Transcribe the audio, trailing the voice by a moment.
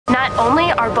Not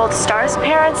only are both Star's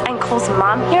parents and Cole's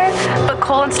mom here, but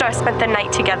Cole and Star spent the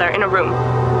night together in a room.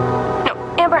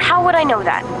 No, Amber, how would I know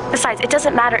that? Besides, it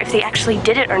doesn't matter if they actually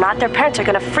did it or not. Their parents are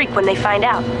gonna freak when they find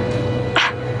out.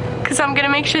 'Cause I'm gonna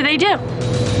make sure they do.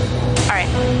 All right,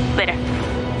 later.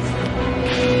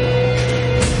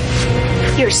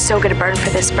 You're so gonna burn for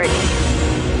this, Britney.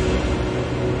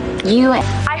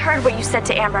 I heard what you said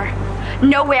to Amber.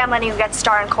 No way I'm letting you get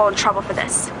Star and Cole in trouble for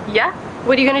this. Yeah?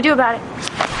 What are you gonna do about it?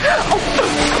 Oh,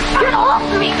 get off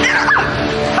me!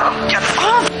 Get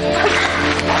off!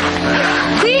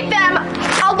 Leave them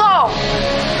alone!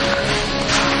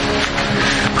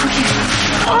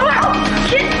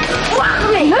 Get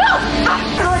off me! No!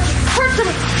 Person,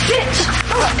 bitch!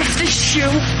 It's the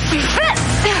shoe.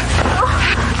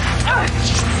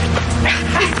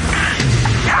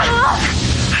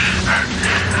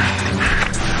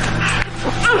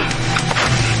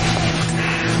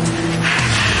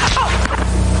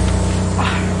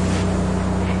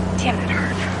 Damn, that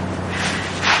hurt.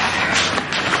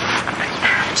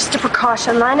 Just a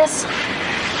precaution, Linus.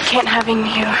 Can't having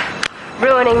you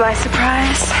ruining my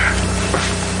surprise.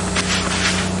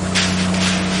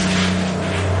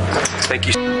 Thank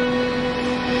you.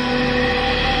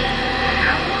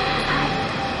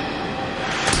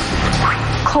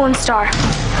 Cole and Star.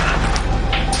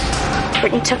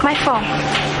 Britney took my phone.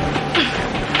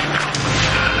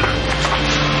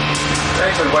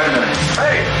 Langton, wait a minute.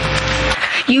 Hey!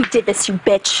 You did this, you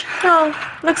bitch. Oh,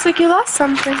 looks like you lost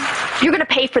something. You're gonna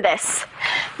pay for this.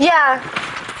 Yeah,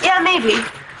 maybe.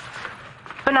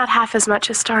 But not half as much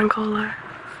as Star and Cole are.